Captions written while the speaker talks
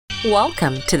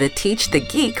Welcome to the Teach the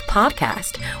Geek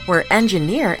podcast, where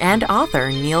engineer and author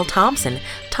Neil Thompson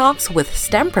talks with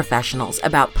STEM professionals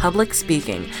about public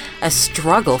speaking, a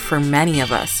struggle for many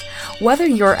of us. Whether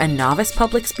you're a novice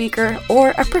public speaker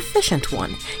or a proficient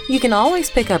one, you can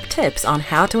always pick up tips on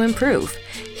how to improve.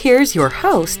 Here's your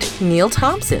host, Neil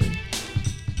Thompson.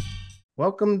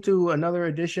 Welcome to another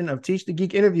edition of Teach the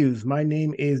Geek interviews. My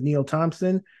name is Neil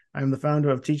Thompson. I'm the founder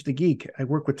of Teach the Geek. I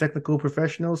work with technical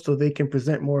professionals so they can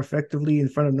present more effectively in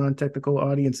front of non-technical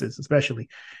audiences, especially.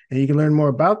 And you can learn more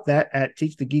about that at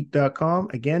teachthegeek.com.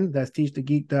 Again, that's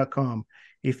teachthegeek.com.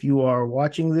 If you are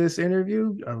watching this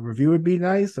interview, a review would be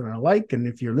nice, or a like. And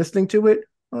if you're listening to it,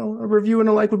 well, a review and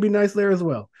a like would be nice there as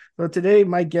well. So today,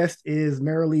 my guest is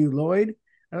Marilee Lloyd.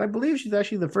 And I believe she's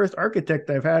actually the first architect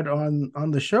I've had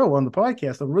on the show, on the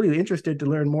podcast. I'm really interested to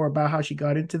learn more about how she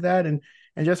got into that and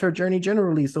just her journey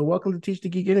generally. So welcome to Teach the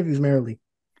Geek interviews, Marilee.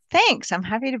 Thanks. I'm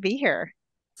happy to be here.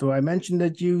 So I mentioned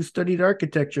that you studied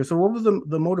architecture. So what was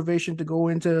the motivation to go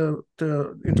into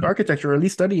architecture, or at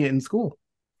least study it in school?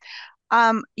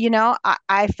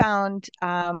 I found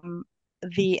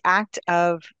the act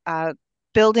of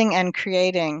building and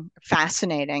creating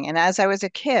fascinating. And as I was a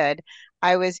kid,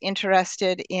 I was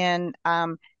interested in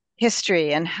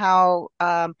history and how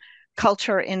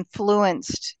culture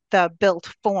influenced the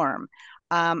built form.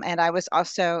 And I was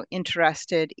also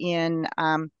interested in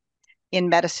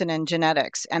medicine and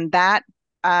genetics. And that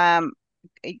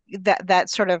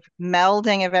sort of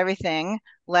melding of everything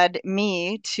led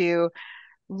me to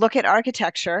look at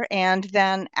architecture, and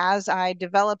then as I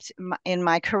developed in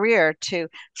my career, to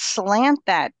slant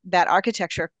that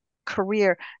architecture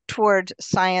career toward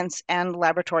science and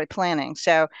laboratory planning.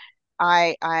 So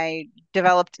I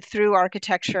developed through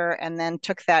architecture and then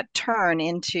took that turn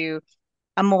into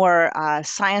a more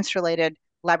science-related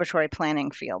laboratory planning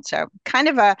field. So kind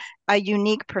of a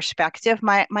unique perspective.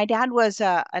 My dad was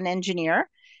an engineer,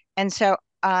 and so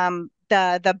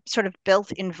the sort of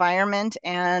built environment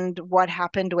and what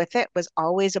happened with it was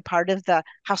always a part of the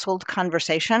household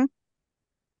conversation.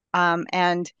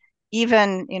 And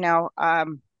even,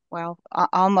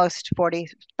 almost 40,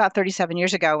 about 37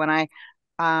 years ago when I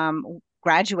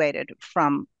graduated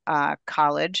from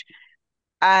college,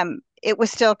 it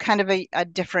was still kind of a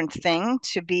different thing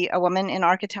to be a woman in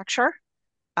architecture,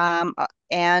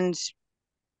 and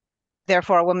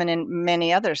therefore a woman in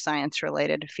many other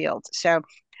science-related fields. So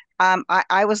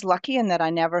I was lucky in that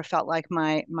I never felt like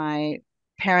my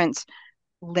parents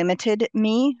limited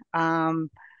me.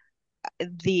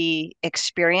 The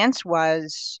experience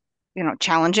was,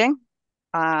 challenging,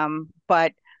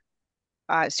 but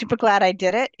super glad I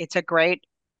did it. It's a great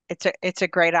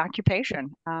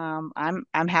occupation. I'm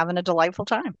having a delightful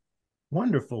time.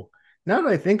 Wonderful. Now that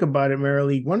I think about it,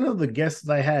 Marilee, one of the guests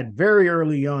I had very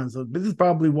early on, so this is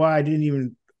probably why I didn't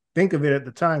even think of it at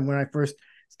the time when I first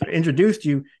introduced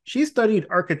you, she studied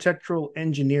architectural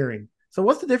engineering. So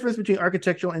what's the difference between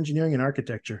architectural engineering and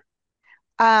architecture?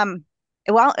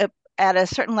 At a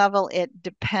certain level, it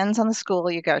depends on the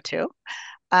school you go to.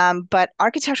 But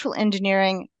architectural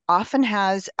engineering often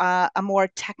has a more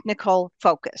technical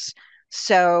focus.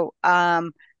 So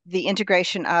the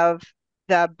integration of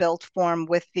the built form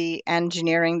with the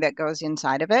engineering that goes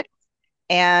inside of it,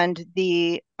 and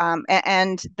the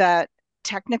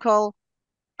technical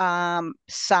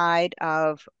side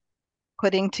of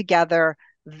putting together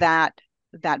that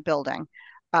building,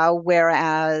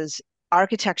 whereas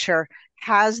architecture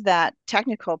has that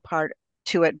technical part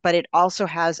to it, but it also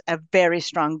has a very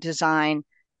strong design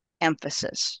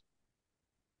emphasis.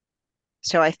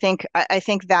 So I think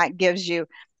that gives you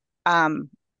sort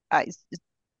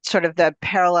of the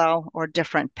parallel or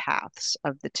different paths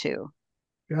of the two.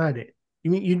 Got it.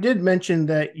 You did mention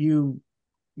that you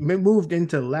moved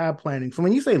into lab planning. So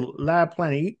when you say lab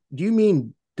planning, do you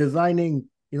mean designing,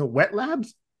 wet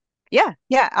labs? Yeah.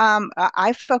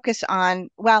 I focus on,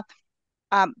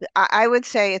 I would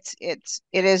say it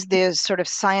is the sort of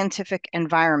scientific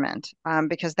environment,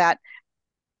 because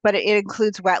but it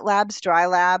includes wet labs, dry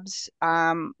labs,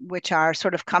 which are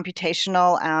sort of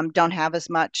computational, don't have as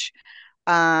much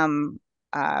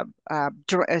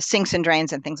sinks and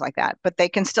drains and things like that, but they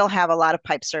can still have a lot of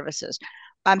pipe services.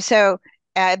 So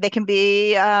they can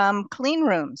be clean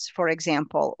rooms, for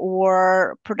example,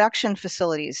 or production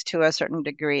facilities to a certain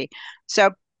degree.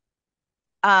 So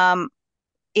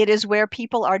it is where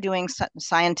people are doing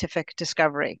scientific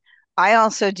discovery. I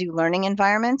also do learning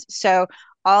environments. So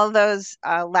all those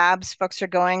labs folks are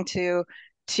going to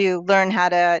learn how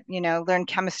to, learn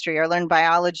chemistry or learn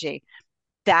biology.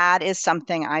 That is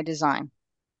something I design,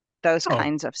 those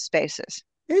kinds of spaces.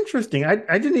 Interesting. I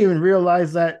didn't even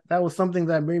realize that that was something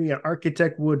that maybe an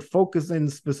architect would focus in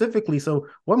specifically. So,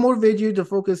 what motivated you to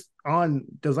focus on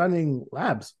designing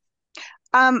labs?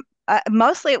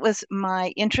 Mostly it was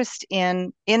my interest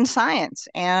in science,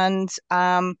 and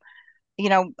you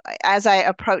know, as I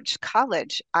approached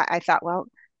college, I thought, well,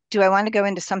 do I want to go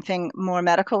into something more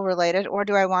medical related, or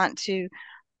do I want to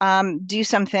do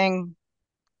something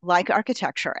like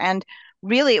architecture? And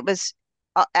really, it was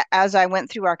as I went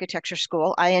through architecture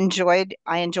school, I enjoyed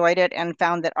it and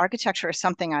found that architecture is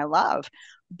something I love.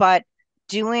 But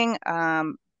doing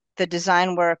the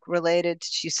design work related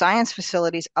to science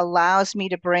facilities allows me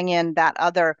to bring in that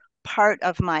other part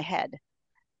of my head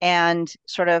and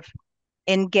sort of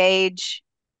engage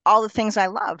all the things I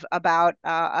love about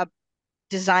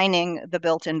designing the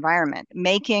built environment,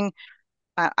 making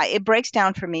it breaks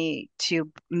down for me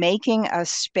to making a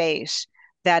space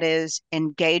that is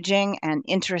engaging and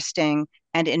interesting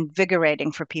and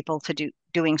invigorating for people to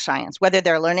doing science, whether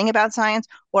they're learning about science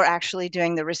or actually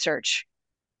doing the research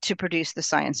to produce the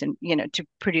science and to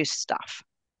produce stuff.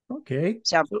 Okay.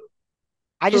 So So,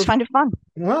 I just so find it fun.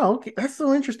 wow, okay. That's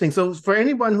so interesting. So, for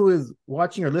anyone who is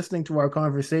watching or listening to our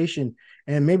conversation,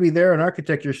 and maybe they're an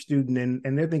architecture student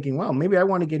and they're thinking, wow, maybe I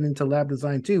want to get into lab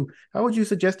design too, how would you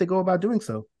suggest they go about doing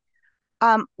so?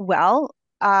 Well,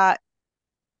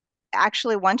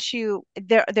 actually, once you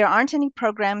there aren't any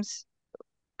programs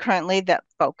currently that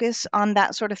focus on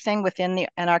that sort of thing within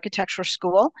an architecture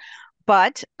school.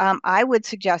 But I would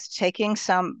suggest taking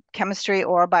some chemistry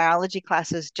or biology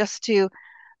classes just to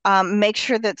make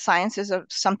sure that science is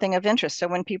something of interest. So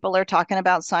when people are talking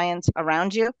about science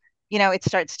around you, it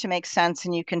starts to make sense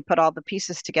and you can put all the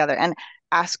pieces together and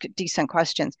ask decent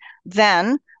questions.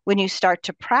 Then, when you start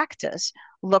to practice,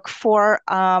 look for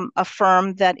a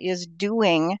firm that is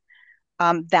doing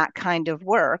that kind of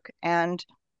work and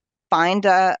find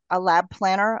a lab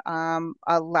planner,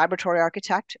 a laboratory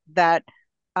architect that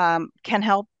can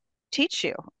help teach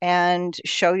you and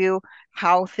show you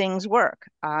how things work.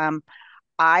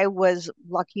 I was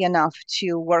lucky enough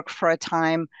to work for a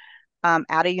time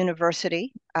at a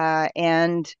university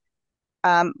and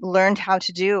learned how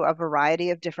to do a variety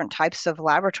of different types of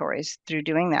laboratories through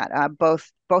doing that,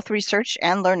 both research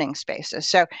and learning spaces.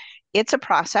 So it's a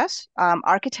process.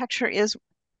 Architecture is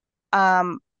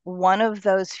one of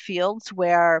those fields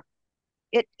where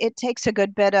it takes a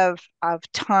good bit of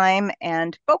time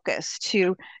and focus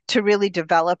to really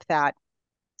develop that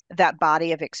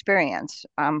body of experience,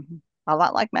 a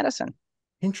lot like medicine or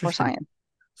Interesting. science.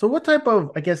 So, what type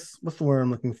of, I guess, what's the word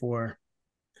I'm looking for?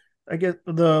 I guess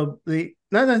the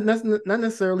not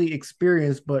necessarily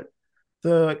experience, but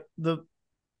the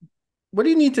what do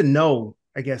you need to know,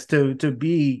 I guess, to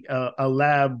be a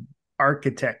lab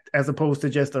architect as opposed to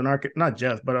just an architect, not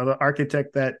just, but an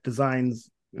architect that designs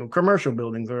commercial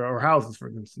buildings or houses, for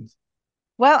instance.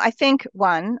 Well, I think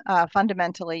one,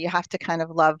 fundamentally, you have to kind of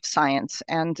love science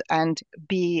and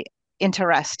be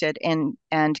interested in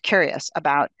and curious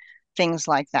about things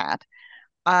like that.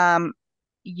 Um,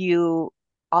 you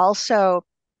also,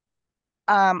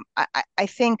 I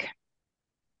think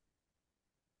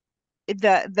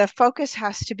the focus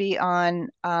has to be on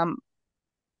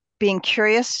being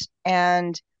curious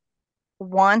and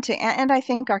wanting, and I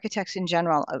think architects in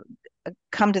general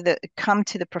come to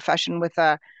the profession with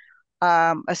a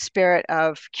spirit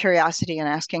of curiosity and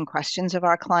asking questions of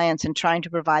our clients and trying to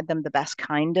provide them the best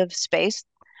kind of space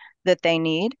that they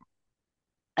need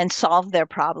and solve their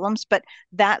problems. But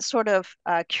that sort of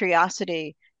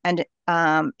curiosity and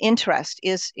interest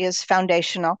is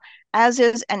foundational, as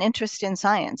is an interest in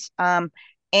science.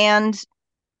 And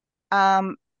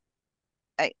um,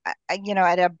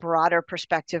 at a broader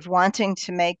perspective, wanting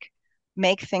to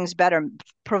make things better,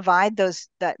 provide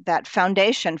that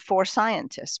foundation for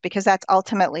scientists, because that's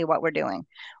ultimately what we're doing.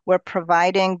 We're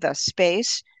providing the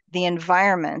space, the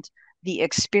environment, the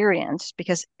experience,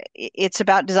 because it's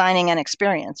about designing an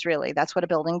experience, really. That's what a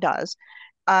building does,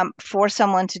 for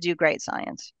someone to do great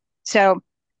science. So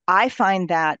I find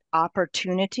that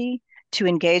opportunity to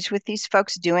engage with these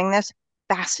folks doing this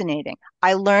fascinating.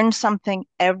 I learn something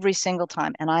every single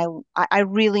time, and I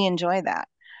really enjoy that.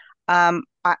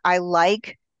 I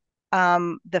like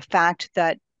the fact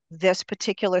that this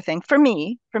particular thing for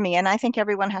me, and I think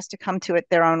everyone has to come to it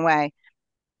their own way,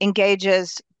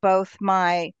 engages both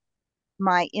my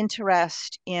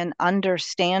interest in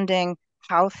understanding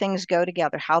how things go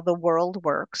together, how the world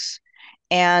works,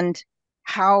 and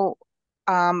how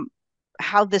um,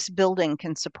 how this building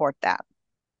can support that.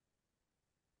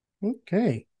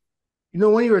 Okay.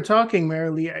 When you were talking,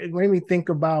 Marilee, it made me think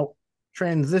about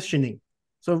transitioning.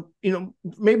 So,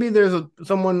 maybe there's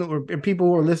someone or people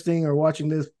who are listening or watching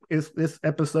this this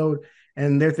episode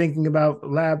and they're thinking about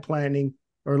lab planning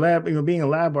or lab, being a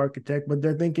lab architect, but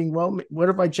they're thinking, well, what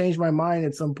if I change my mind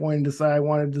at some point and decide I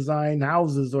want to design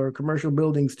houses or commercial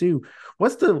buildings too?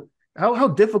 How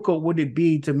difficult would it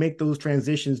be to make those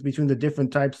transitions between the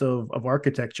different types of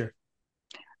architecture?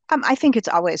 I think it's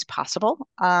always possible.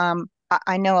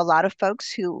 I know a lot of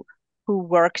folks who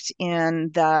worked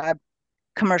in the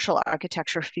commercial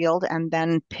architecture field and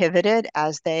then pivoted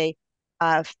as they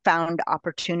found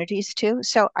opportunities to.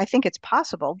 So I think it's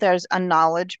possible. There's a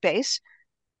knowledge base,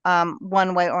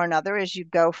 one way or another, as you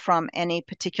go from any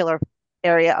particular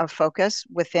area of focus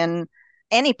within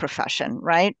any profession,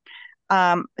 right?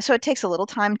 So it takes a little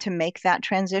time to make that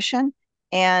transition,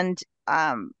 and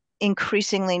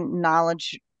increasingly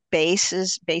knowledge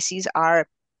bases are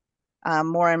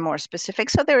more and more specific.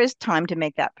 So there is time to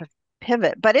make that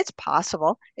pivot, but it's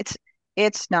possible.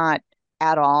 It's not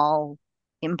at all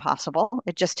impossible.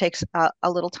 It just takes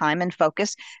a little time and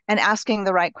focus and asking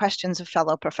the right questions of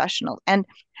fellow professionals and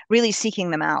really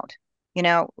seeking them out. You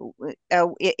know,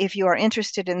 if you are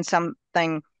interested in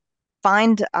something,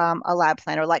 find a lab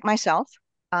planner like myself.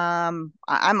 I'm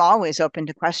always open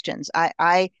to questions.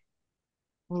 I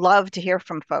love to hear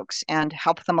from folks and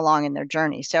help them along in their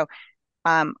journey. So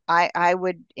I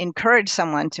would encourage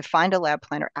someone to find a lab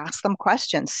planner, ask them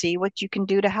questions, see what you can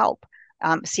do to help,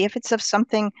 see if it's of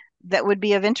something that would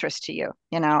be of interest to you.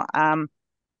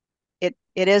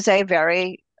 It is a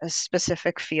very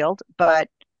specific field, but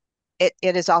it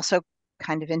is also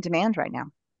kind of in demand right now.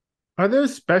 Are there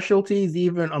specialties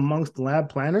even amongst lab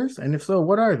planners? And if so,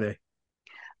 what are they?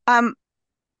 Um,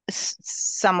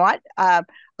 Somewhat. A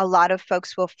lot of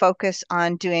folks will focus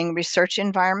on doing research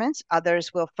environments.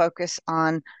 Others will focus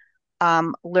on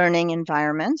learning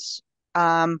environments.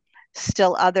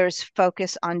 Still others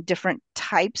focus on different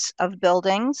types of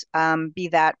buildings, be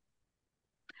that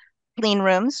clean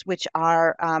rooms, which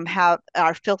are have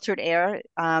are filtered air,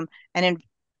 and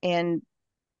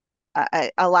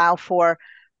allow for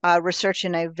research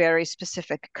in a very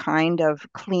specific kind of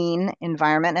clean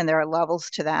environment, and there are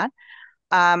levels to that.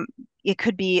 It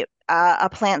could be a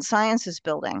plant sciences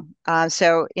building,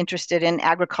 so interested in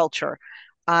agriculture.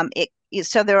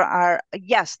 So there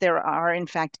are in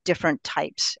fact different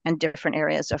types and different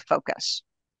areas of focus.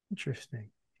 Interesting.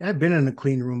 I've been in a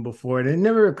clean room before, and it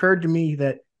never occurred to me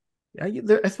that I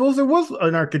suppose there was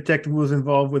an architect who was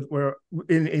involved with where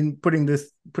in putting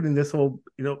this whole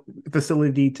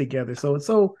facility together. So it's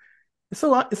so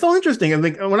interesting. And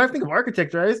like when I think of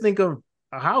architecture, I just think of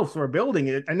a house or a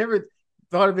building. I never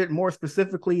thought of it more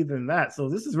specifically than that. So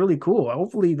this is really cool.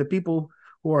 Hopefully, the people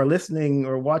who are listening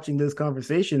or watching this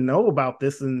conversation know about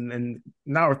this and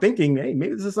now are thinking, hey,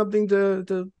 maybe this is something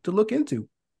to look into.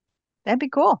 That'd be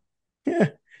cool. Yeah.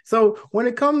 So when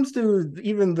it comes to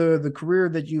even the career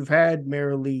that you've had,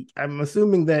 Marilee, I'm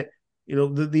assuming that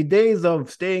the days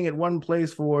of staying at one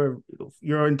place for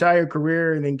your entire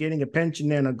career and then getting a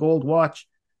pension and a gold watch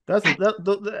doesn't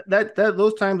that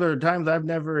those times are times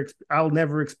I'll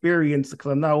never experience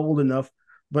because I'm not old enough.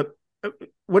 But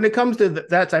when it comes to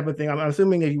that type of thing, I'm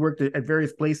assuming that you worked at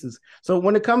various places. So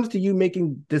when it comes to you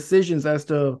making decisions as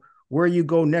to where you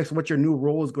go next, what your new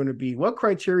role is going to be, what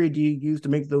criteria do you use to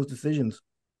make those decisions?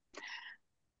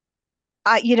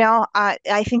 I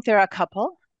think there are a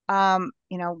couple.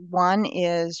 One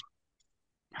is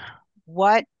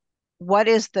what what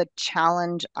is the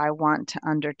challenge I want to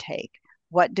undertake?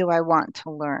 What do I want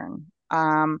to learn?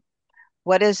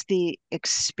 What is the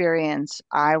experience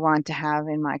I want to have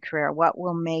in my career? What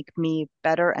will make me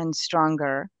better and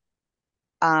stronger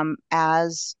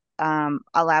as a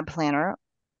lab planner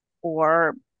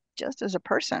or just as a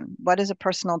person? What is a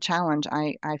personal challenge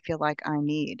I feel like I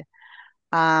need?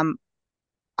 Um,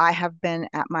 I have been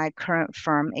at my current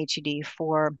firm, HED,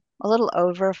 for a little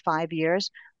over 5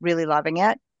 years, really loving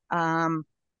it. A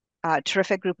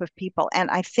terrific group of people.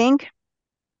 And I think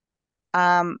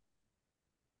um,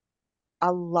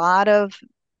 a lot of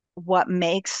what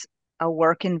makes a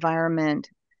work environment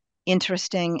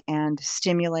interesting and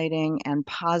stimulating and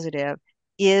positive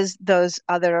is those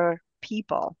other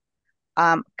people.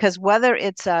 Because whether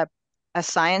it's a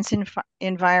science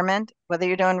environment, whether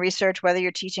you're doing research, whether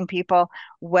you're teaching people,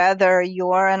 whether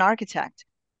you're an architect,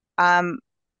 um,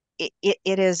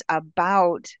 it is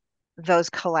about those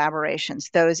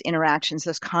collaborations, those interactions,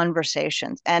 those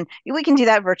conversations. And we can do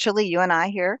that virtually, you and I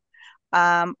here,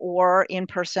 or in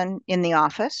person in the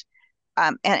office.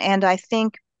 And I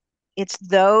think it's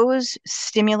those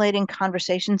stimulating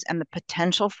conversations and the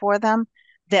potential for them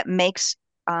that makes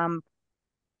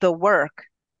the work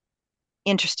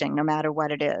interesting, no matter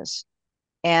what it is.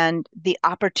 And the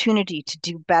opportunity to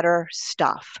do better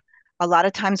stuff, a lot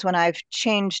of times when I've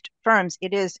changed firms,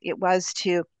 it was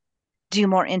to do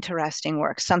more interesting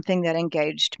work, something that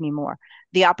engaged me more,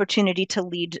 the opportunity to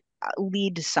lead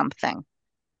something,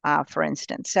 for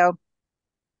instance. So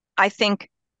I think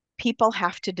people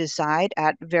have to decide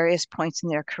at various points in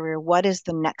their career what is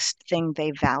the next thing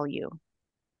they value.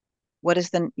 What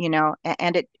is and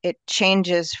it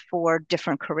changes for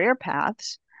different career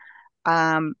paths.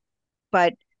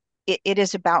 But it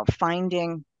is about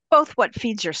finding both what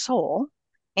feeds your soul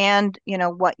and,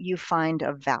 what you find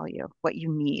of value, what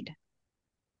you need.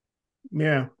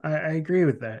 Yeah, I agree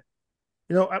with that.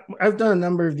 I've done a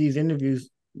number of these interviews,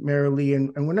 Marilee,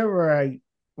 and when I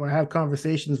have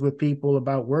conversations with people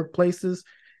about workplaces,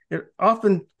 it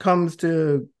often comes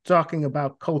to talking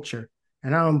about culture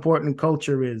and how important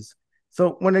culture is.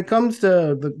 So when it comes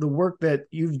to the work that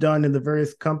you've done in the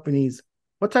various companies,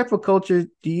 what type of culture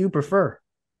do you prefer?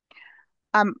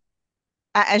 Um,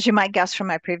 as you might guess from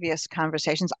my previous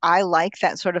conversations, I like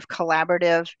that sort of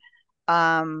collaborative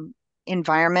um,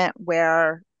 environment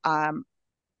where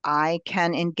I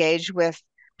can engage with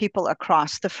people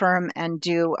across the firm and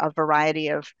do a variety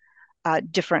of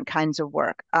different kinds of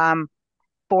work.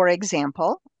 For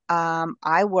example,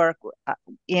 I work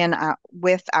in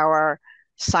with our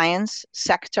science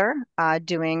sector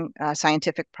doing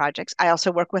scientific projects. I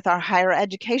also work with our higher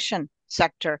education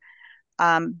sector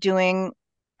doing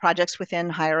projects within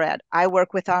higher ed. I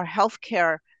work with our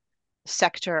healthcare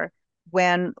sector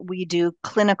when we do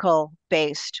clinical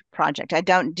based project. I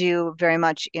don't do very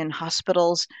much in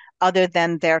hospitals other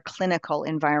than their clinical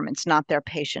environments, not their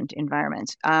patient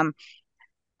environments.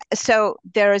 So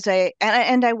there is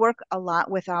and I work a lot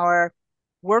with our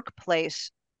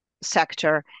workplace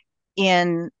sector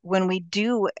in when we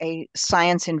do a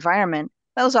science environment,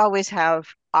 those always have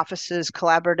offices,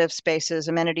 collaborative spaces,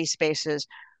 amenity spaces,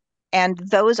 and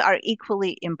those are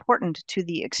equally important to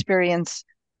the experience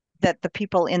that the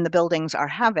people in the buildings are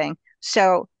having.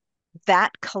 So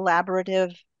that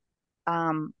collaborative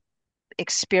um,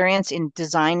 experience in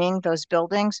designing those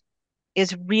buildings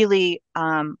is really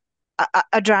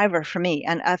a driver for me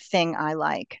and a thing I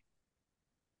like.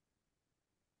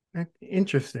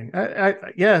 Interesting. I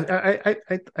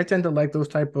tend to like those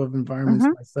type of environments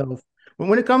Hmm. myself. But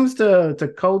when it comes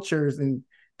to cultures, and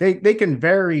they can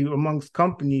vary amongst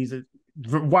companies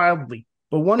wildly.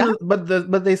 But one Yeah. of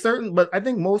but I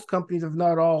think most companies, if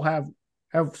not all, have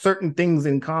certain things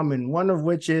in common. One of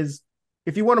which is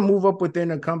if you want to move up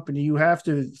within a company, you have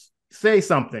to say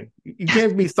something. You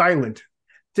can't be silent.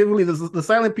 Typically, the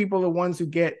silent people are the ones who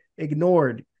get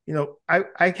ignored. I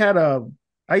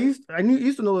used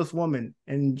to know this woman,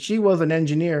 and she was an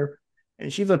engineer,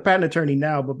 and she's a patent attorney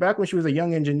now. But back when she was a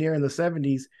young engineer in the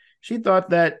 70s, she thought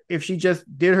that if she just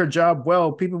did her job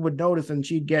well, people would notice and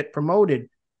she'd get promoted.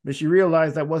 But she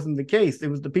realized that wasn't the case. It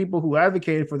was the people who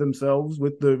advocated for themselves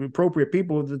with the appropriate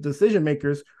people, the decision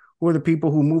makers, who are the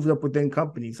people who moved up within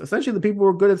companies. Essentially, the people who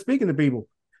are good at speaking to people.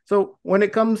 So when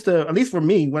it comes to, at least for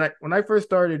me, when I first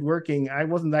started working, I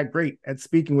wasn't that great at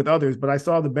speaking with others, but I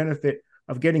saw the benefit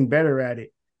of getting better at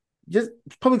it. Just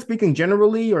public speaking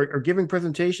generally, or giving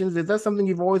presentations, is that something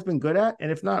you've always been good at?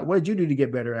 And if not, what did you do to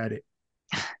get better at it?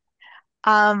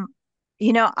 Um,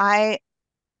 you know, I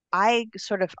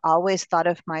sort of always thought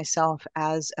of myself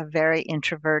as a very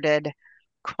introverted,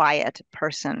 quiet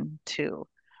person too.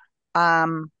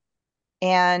 Um,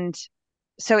 and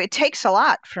so it takes a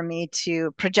lot for me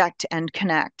to project and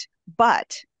connect.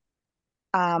 But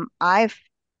I've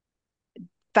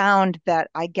found that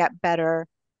I get better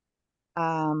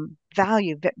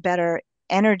value, better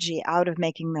energy out of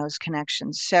making those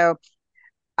connections. So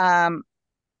um,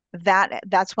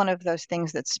 that's one of those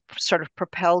things that's sort of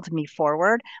propelled me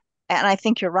forward. And I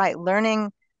think you're right.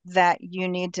 Learning that you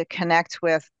need to connect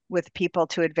with people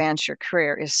to advance your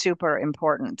career is super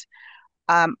important.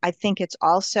 I think it's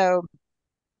also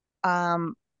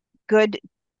um, good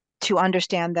to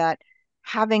understand that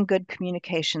having good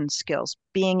communication skills,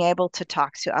 being able to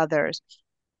talk to others,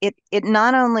 it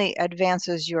not only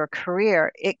advances your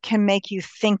career, it can make you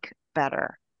think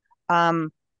better.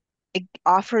 Um, it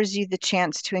offers you the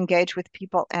chance to engage with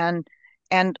people and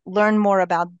learn more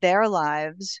about their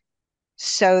lives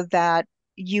so that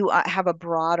you have a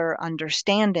broader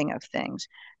understanding of things.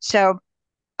 So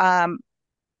um,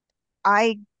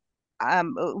 I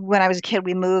when I was a kid,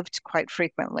 we moved quite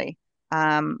frequently.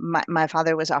 My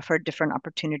father was offered different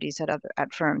opportunities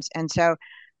at firms, and so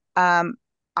um,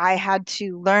 I had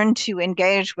to learn to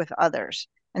engage with others.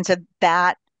 And so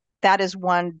that is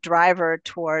one driver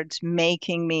towards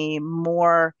making me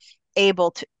more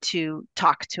able to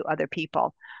talk to other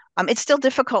people. It's still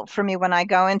difficult for me when I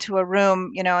go into a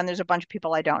room, and there's a bunch of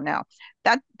people I don't know.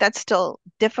 That's still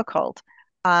difficult.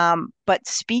 But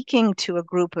speaking to a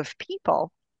group of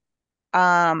people,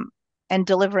 um, and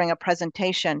delivering a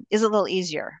presentation is a little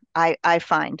easier, I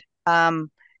find. And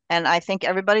I think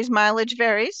everybody's mileage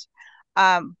varies.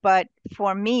 But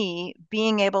for me,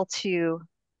 being able to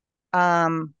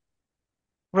um,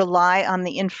 rely on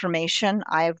the information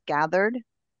I've gathered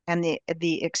and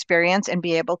the experience and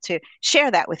be able to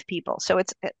share that with people. So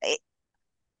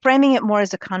framing it more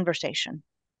as a conversation,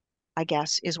 I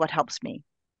guess, is what helps me.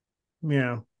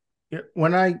 Yeah. Yeah.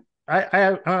 When I'm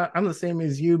the same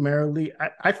as you, Marilee.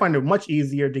 I find it much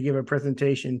easier to give a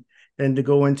presentation than to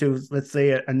go into, let's say,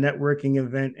 a networking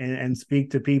event and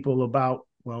speak to people about,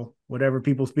 well, whatever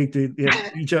people speak to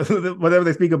each other, whatever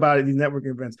they speak about at these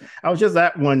networking events. I was just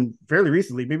at one fairly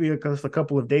recently, maybe just a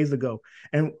couple of days ago.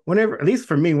 And whenever, at least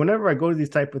for me, whenever I go to these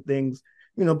type of things,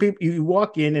 people, you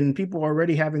walk in and people are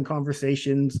already having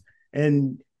conversations,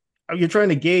 and you're trying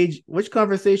to gauge which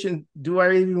conversation do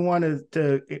I even want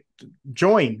to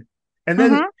join. And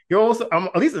then Mm-hmm. you're also,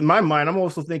 at least in my mind, I'm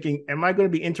also thinking, am I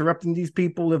going to be interrupting these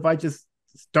people if I just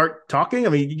start talking? I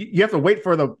mean, you have to wait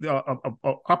for the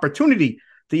opportunity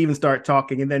to even start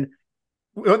talking. And then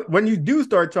when you do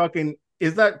start talking,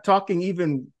 is that talking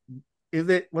even, is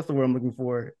it, what's the word I'm looking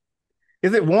for?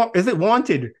 Is it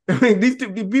wanted? I mean, these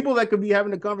two people that could be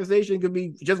having a conversation could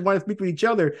be just want to speak with each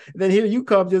other. And then here you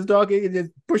come just talking and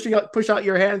just push out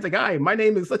your hands like, "Hi, my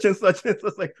name is such and such." And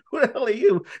it's like, who the hell are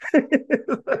you?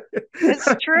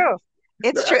 It's true.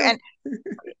 It's true. And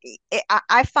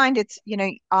I find it's,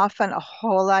 often a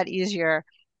whole lot easier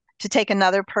to take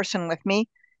another person with me.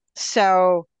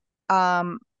 So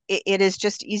it is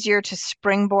just easier to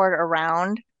springboard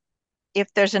around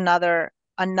if there's another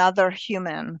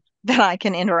human that I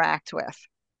can interact with.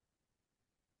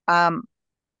 Um,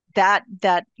 that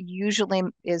usually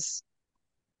is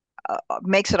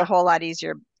makes it a whole lot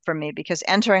easier for me because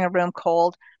entering a room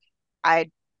cold,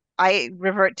 I I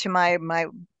revert to my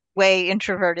way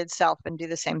introverted self and do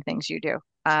the same things you do.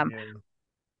 Yeah.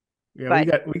 Yeah,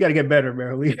 But we got to get better,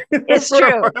 Marilee, it's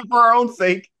true. for our own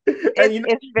sake. And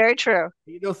It's very true.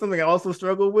 something I also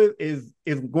struggle with is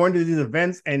going to these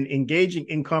events and engaging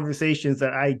in conversations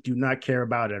that I do not care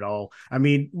about at all. I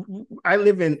mean, I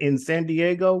live in San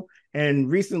Diego, and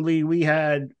recently we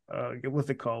had what's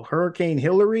it called, Hurricane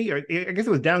Hillary, or I guess it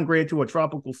was downgraded to a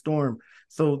tropical storm.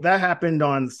 So that happened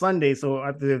on Sunday. So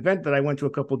at the event that I went to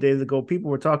a couple of days ago, people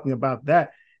were talking about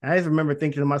that. And I just remember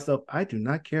thinking to myself, I do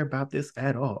not care about this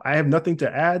at all. I have nothing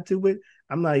to add to it.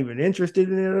 I'm not even interested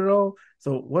in it at all.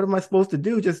 So what am I supposed to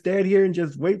do? Just stand here and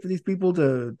just wait for these people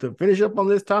to finish up on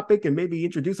this topic and maybe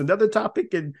introduce another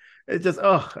topic? And it's just,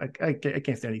 I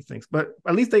can't stand these things. But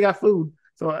at least they got food.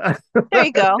 So There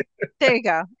you go. There you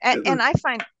go. And I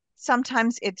find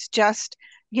sometimes it's just,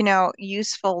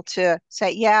 useful to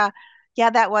say, yeah,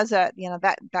 that was that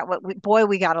what boy,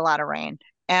 we got a lot of rain.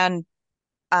 And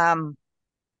um,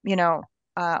 you know,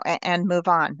 and move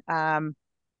on.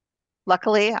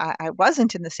 Luckily, I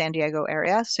wasn't in the San Diego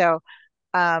area, so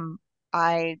um,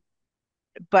 I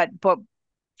but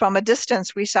from a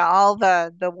distance, we saw all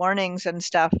the warnings and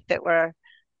stuff that were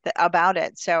about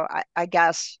it. So I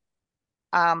guess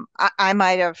I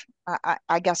might have.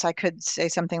 I guess I could say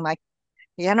something like,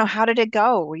 how did it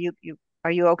go? Were you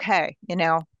are you okay?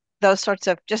 Those sorts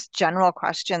of just general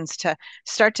questions to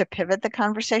start to pivot the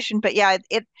conversation. But yeah,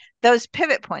 it those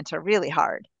pivot points are really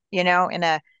hard, in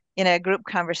a group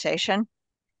conversation.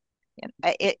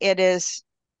 It is,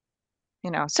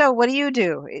 so what do you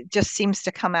do? It just seems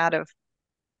to come out of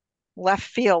left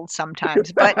field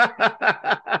sometimes. But,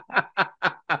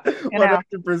 you know,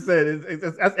 100%.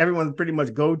 That's everyone's pretty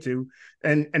much go to,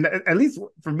 and at least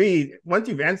for me, once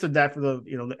you've answered that for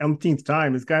the umpteenth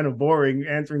time, it's kind of boring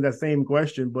answering that same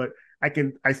question. But I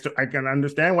can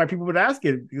understand why people would ask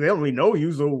it. They don't really know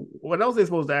you, so what else are they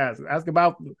supposed to ask? Ask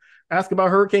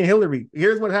about Hurricane Hillary.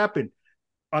 Here's what happened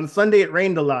on Sunday. It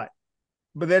rained a lot,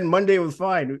 but then Monday was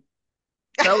fine.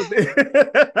 That was it.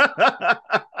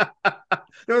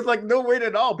 There was like no rain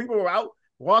at all. People were out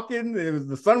walking.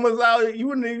 The sun was out. You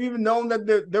wouldn't have even known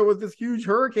that there was this huge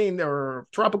hurricane or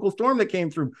tropical storm that came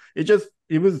through. It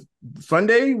was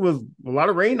Sunday was a lot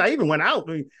of rain. I even went out.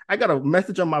 I got a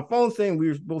message on my phone saying we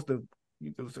were supposed to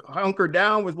hunker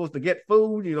down. We're supposed to get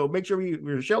food. Make sure we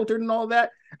were sheltered and all that.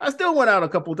 I still went out a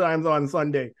couple times on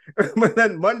Sunday, but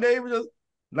then Monday was just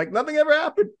like nothing ever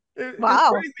happened. It's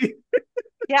wow. crazy.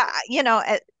 Yeah,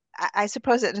 I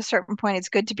suppose at a certain point it's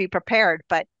good to be prepared,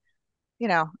 but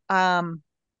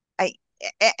I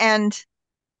and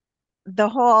the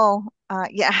whole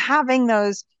having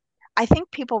those, I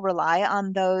think people rely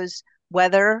on those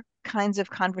weather kinds of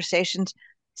conversations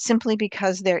simply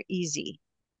because they're easy.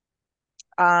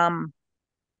 Um,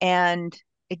 and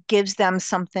it gives them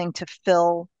something to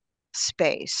fill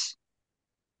space.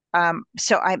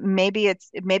 So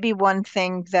maybe one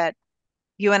thing that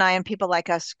you and I and people like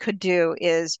us could do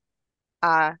is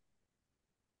uh,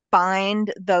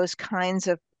 find those kinds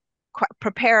of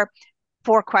prepare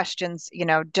 4 questions,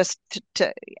 just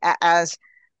as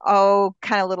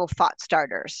kind of little thought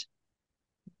starters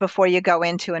before you go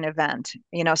into an event.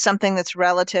 Something that's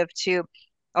relative to,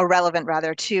 or relevant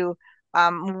rather, to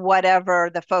whatever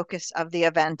the focus of the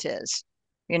event is.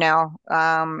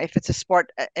 If it's a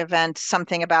sport event,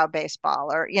 something about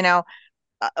baseball, or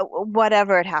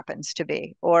whatever it happens to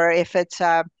be, or if it's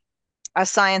a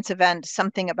science event,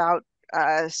 something about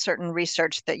certain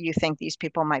research that you think these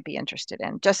people might be interested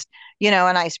in. Just,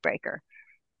 an icebreaker.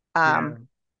 Yeah.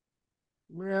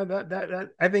 Yeah,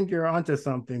 that I think you're onto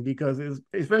something, because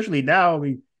especially now,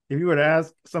 if you were to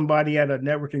ask somebody at a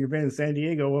networking event in San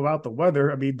Diego about the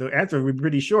weather, I mean, the answer would be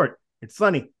pretty short. It's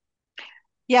sunny.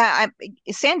 Yeah,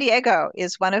 San Diego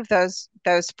is one of those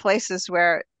places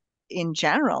where, in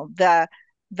general, the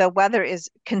weather is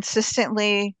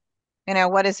consistently,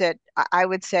 what is it? I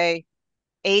would say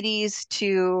 80s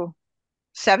to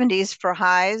 70s for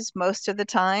highs most of the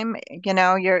time.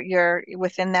 You're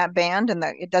within that band, and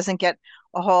it doesn't get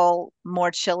a whole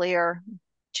more chillier,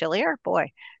 boy,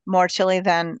 more chilly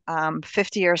than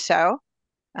 50 or so.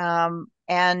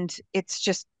 And it's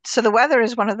just so the weather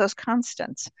is one of those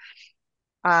constants.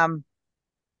 Um,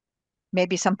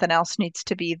 Maybe something else needs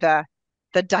to be the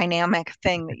dynamic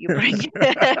thing that you bring in.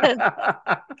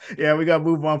 Yeah, we got to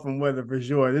move on from weather for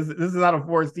sure. This is not a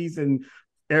four-season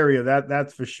area,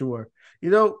 that's for sure.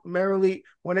 Marilee,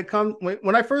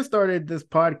 when I first started this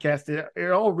podcast,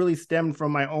 it all really stemmed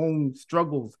from my own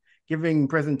struggles giving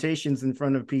presentations in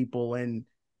front of people. And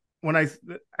when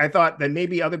I thought that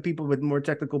maybe other people with more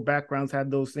technical backgrounds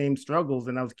had those same struggles,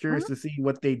 and I was curious to see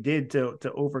what they did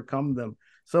to overcome them.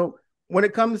 So when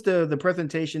it comes to the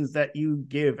presentations that you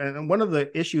give, and one of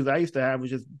the issues I used to have was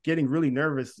just getting really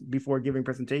nervous before giving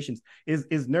presentations.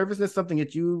 Is nervousness something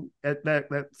that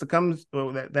that succumbs,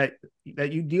 or that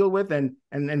you deal with,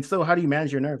 and so how do you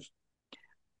manage your nerves?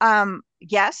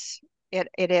 Yes,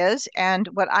 it is. And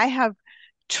what I have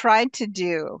tried to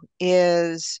do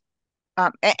is,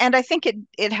 and I think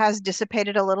it has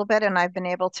dissipated a little bit, and I've been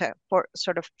able to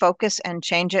sort of focus and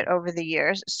change it over the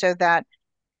years so that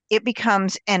it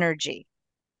becomes energy.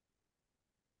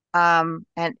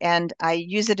 And I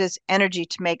use it as energy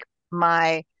to make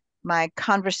my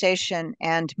conversation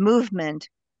and movement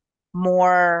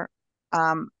more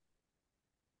um,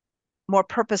 more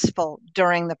purposeful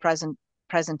during the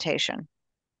presentation.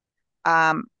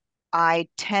 Um, I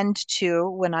tend to,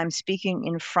 when I'm speaking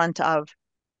in front of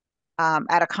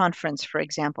at a conference, for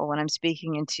example, when I'm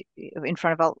speaking in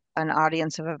front of an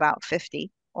audience of about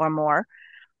 50 or more,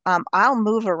 I'll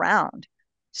move around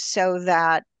so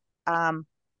that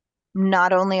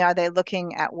not only are they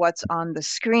looking at what's on the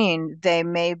screen, they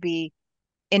may be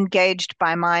engaged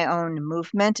by my own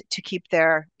movement to keep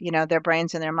their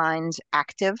brains and their minds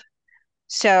active.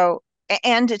 So,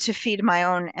 and to feed my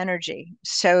own energy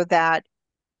so that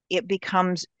it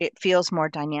feels more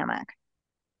dynamic.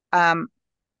 Um,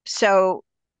 so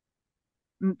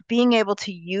being able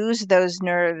to use those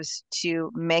nerves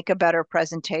to make a better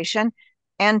presentation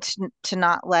and to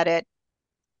not let it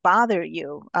bother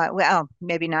you. Well,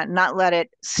 maybe not let it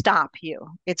stop you.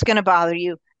 It's going to bother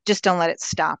you. Just don't let it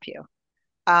stop you.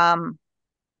 Um,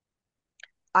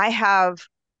 I have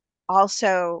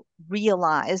also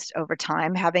realized over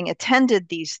time, having attended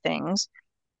these things,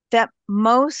 that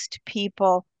most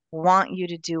people want you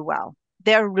to do well.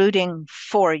 They're rooting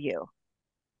for you.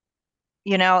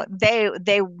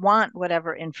 They want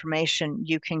whatever information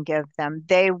you can give them.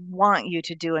 They want you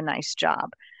to do a nice job.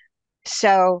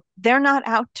 So they're not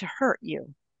out to hurt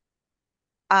you.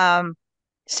 Um,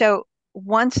 so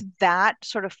once that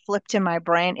sort of flipped in my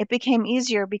brain, it became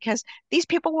easier because these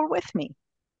people were with me.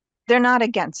 They're not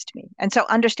against me. And so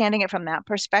understanding it from that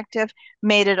perspective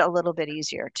made it a little bit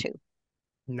easier too.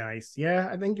 Nice. Yeah,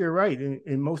 I think you're right.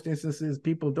 In most instances,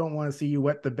 people don't want to see you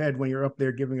wet the bed when you're up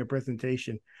there giving a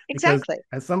presentation, because Exactly.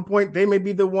 at some point they may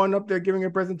be the one up there giving a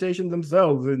presentation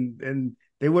themselves, and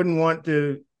they wouldn't want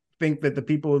to think that the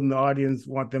people in the audience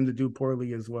want them to do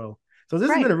poorly as well. So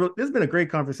Right. this has been a great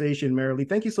conversation, Marilee.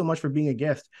 Thank you so much for being a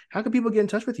guest. How can people get in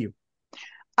touch with you?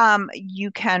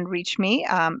 You can reach me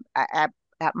at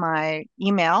my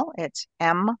email. It's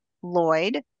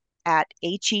mlloyd at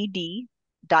hed.design,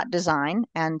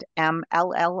 and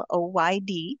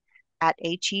mlloyd at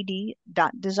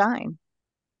hed.design.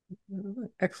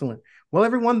 Excellent. Well,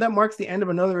 everyone, that marks the end of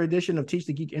another edition of Teach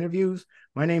the Geek interviews.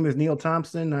 My name is Neil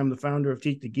Thompson. I'm the founder of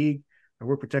Teach the Geek. I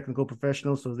work with technical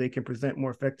professionals so they can present more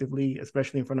effectively,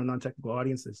 especially in front of non-technical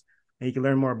audiences. And you can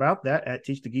learn more about that at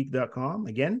teachthegeek.com.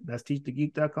 Again, that's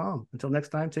teachthegeek.com. Until next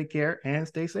time, take care and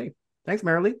stay safe. Thanks,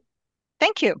 Marilee.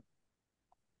 Thank you.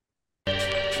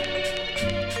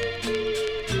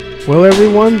 Well,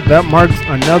 everyone, that marks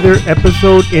another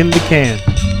episode in the can.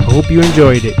 I hope you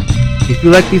enjoyed it. If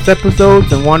you like these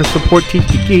episodes and want to support Teach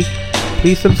the Geek,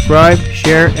 please subscribe,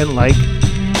 share, and like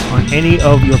on any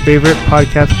of your favorite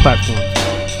podcast platforms.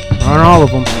 We're on all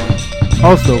of them.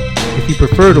 Also, if you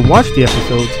prefer to watch the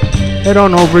episodes, head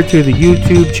on over to the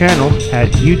YouTube channel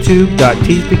at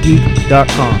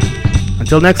youtube.teachthegeek.com.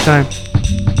 Until next time.